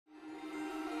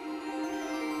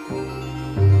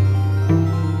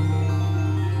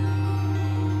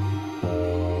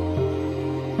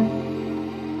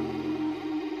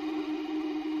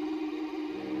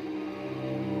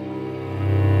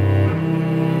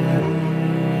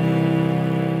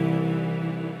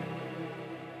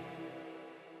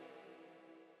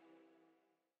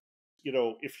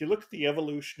If you look at the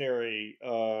evolutionary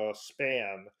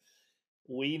span,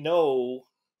 we know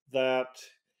that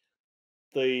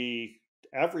the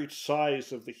average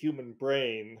size of the human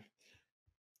brain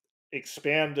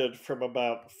expanded from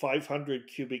about 500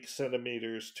 cubic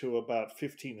centimeters to about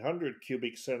 1500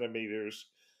 cubic centimeters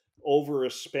over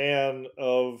a span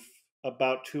of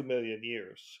about 2 million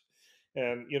years.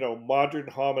 And, modern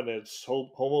hominids,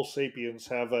 Homo sapiens,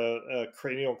 have a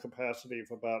cranial capacity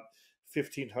of about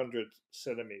 1500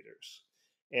 centimeters.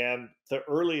 And the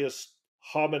earliest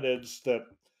hominids that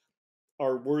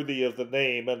are worthy of the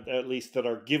name, and at least that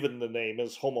are given the name,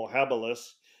 is Homo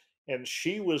habilis, and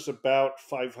she was about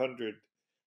 500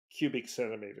 cubic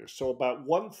centimeters, so about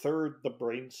one third the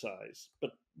brain size,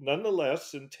 but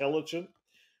nonetheless intelligent,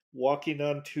 walking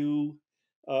on two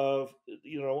legs,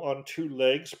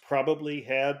 probably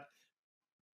had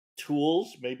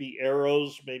tools, maybe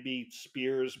arrows, maybe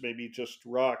spears, maybe just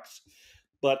rocks,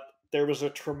 but there was a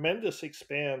tremendous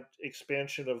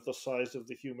expansion of the size of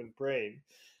the human brain.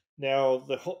 Now,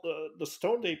 the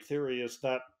Stoned Ape Theory is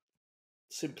not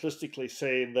simplistically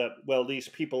saying that, well, these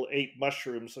people ate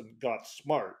mushrooms and got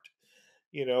smart.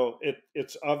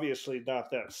 It's obviously not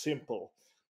that simple.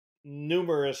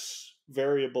 Numerous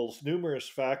variables, numerous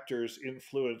factors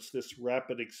influence this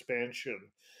rapid expansion,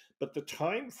 but the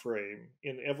time frame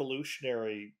in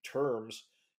evolutionary terms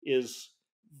is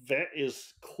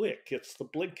quick. It's the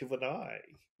blink of an eye,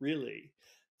 really.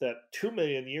 That 2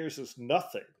 million years is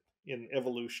nothing in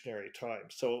evolutionary time.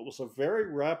 So it was a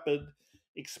very rapid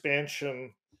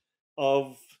expansion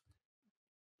of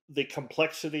the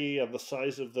complexity and the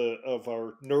size of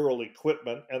our neural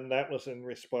equipment, and that was in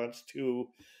response to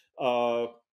uh,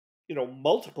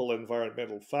 multiple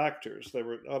environmental factors. They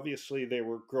were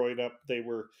growing up, they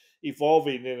were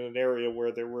evolving in an area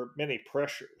where there were many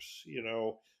pressures,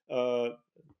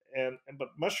 but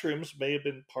mushrooms may have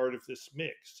been part of this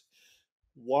mix.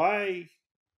 Why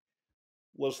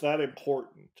was that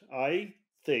important?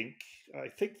 Think I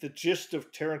think the gist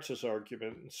of Terence's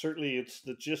argument, and certainly it's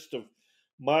the gist of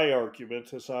my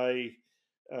argument as I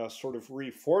sort of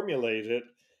reformulate it,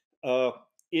 uh,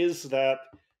 is that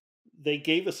they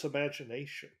gave us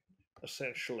imagination.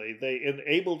 Essentially, they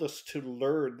enabled us to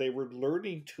learn. They were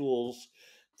learning tools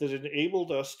that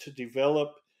enabled us to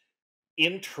develop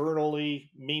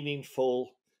internally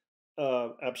meaningful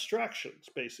abstractions,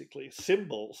 basically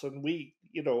symbols. And we,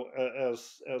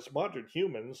 as modern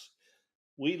humans,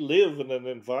 we live in an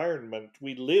environment,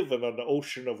 we live in an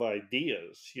ocean of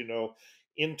ideas,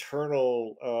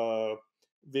 internal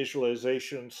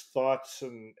visualizations, thoughts,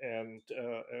 and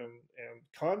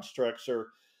constructs are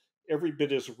every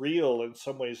bit as real, in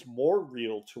some ways more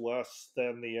real to us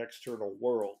than the external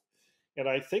world. And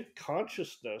I think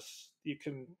consciousness, you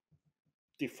can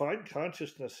define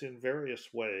consciousness in various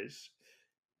ways.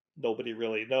 Nobody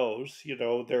really knows.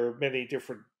 There are many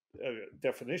different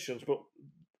definitions, but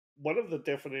one of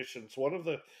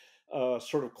the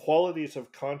sort of qualities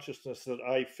of consciousness that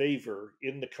I favor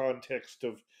in the context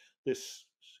of this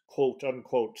quote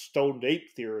unquote stoned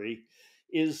ape theory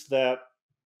is that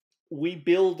we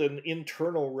build an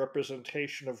internal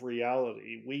representation of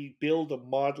reality. We build a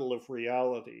model of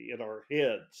reality in our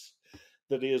heads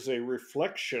that is a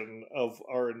reflection of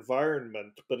our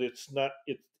environment, but it's not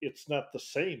the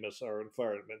same as our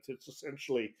environment. It's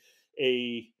essentially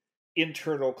a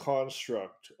internal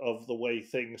construct of the way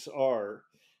things are,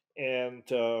 and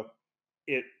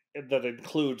it that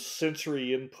includes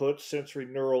sensory input, sensory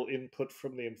neural input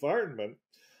from the environment.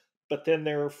 But then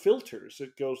there are filters.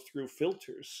 It goes through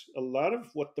filters. A lot of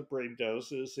what the brain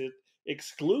does is it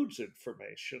excludes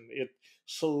information. It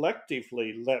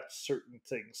selectively lets certain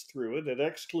things through, and it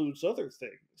excludes other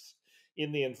things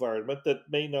in the environment that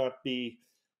may not be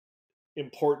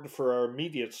important for our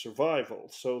immediate survival.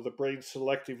 So the brain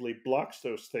selectively blocks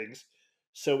those things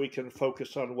so we can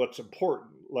focus on what's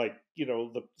important, like,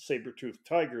 the saber-toothed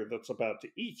tiger that's about to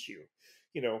eat you.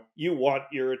 You want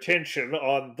your attention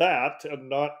on that and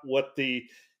not what the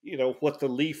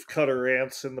leaf cutter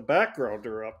ants in the background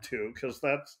are up to, because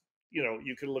that's,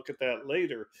 you can look at that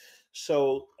later.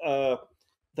 So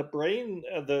the brain,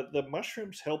 the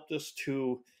mushrooms helped us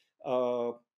to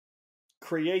uh,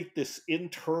 create this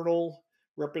internal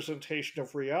representation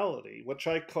of reality, which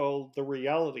I call the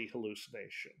reality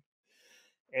hallucination.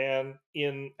 And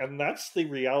that's the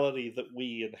reality that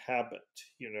we inhabit.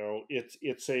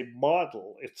 It's a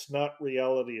model. It's not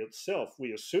reality itself.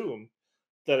 We assume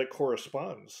that it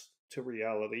corresponds to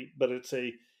reality, but it's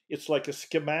like a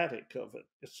schematic of it.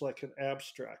 It's like an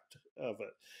abstract of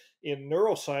it. In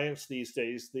neuroscience these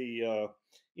days, the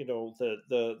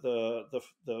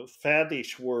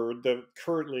faddish word, the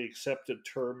currently accepted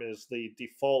term, is the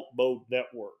default mode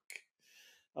network.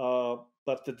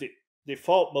 But the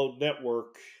default mode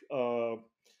network uh,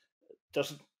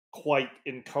 doesn't quite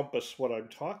encompass what I'm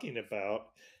talking about.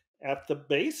 At the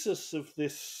basis of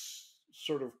this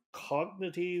sort of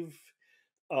cognitive,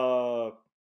 uh,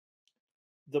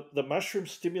 the mushroom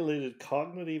stimulated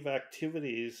cognitive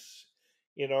activities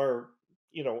in our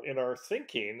in our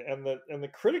thinking, and the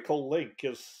critical link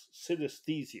is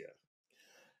synesthesia.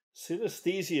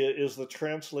 Synesthesia is the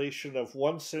translation of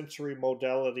one sensory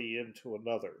modality into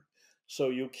another. So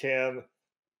you can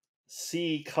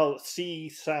see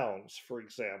sounds, for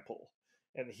example,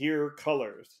 and hear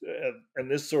colors,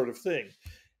 and this sort of thing.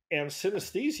 And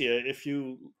synesthesia, if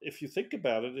you think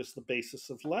about it, is the basis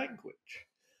of language,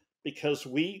 because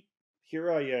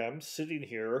here I am sitting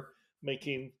here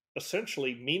making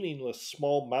essentially meaningless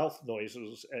small mouth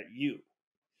noises at you,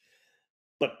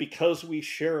 but because we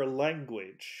share a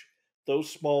language,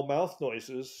 those small mouth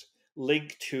noises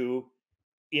link to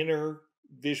inner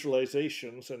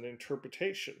visualizations and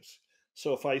interpretations.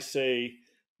 So if I say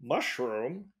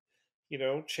mushroom,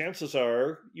 chances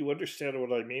are you understand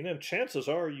what I mean, and chances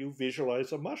are you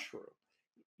visualize a mushroom,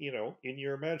 in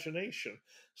your imagination.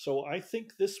 So I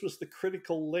think this was the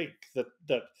critical link that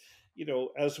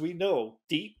as we know,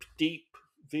 deep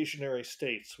visionary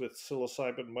states with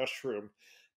psilocybin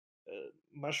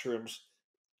mushrooms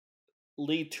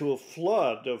lead to a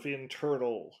flood of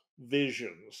internal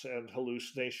visions and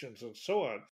hallucinations and so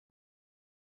on.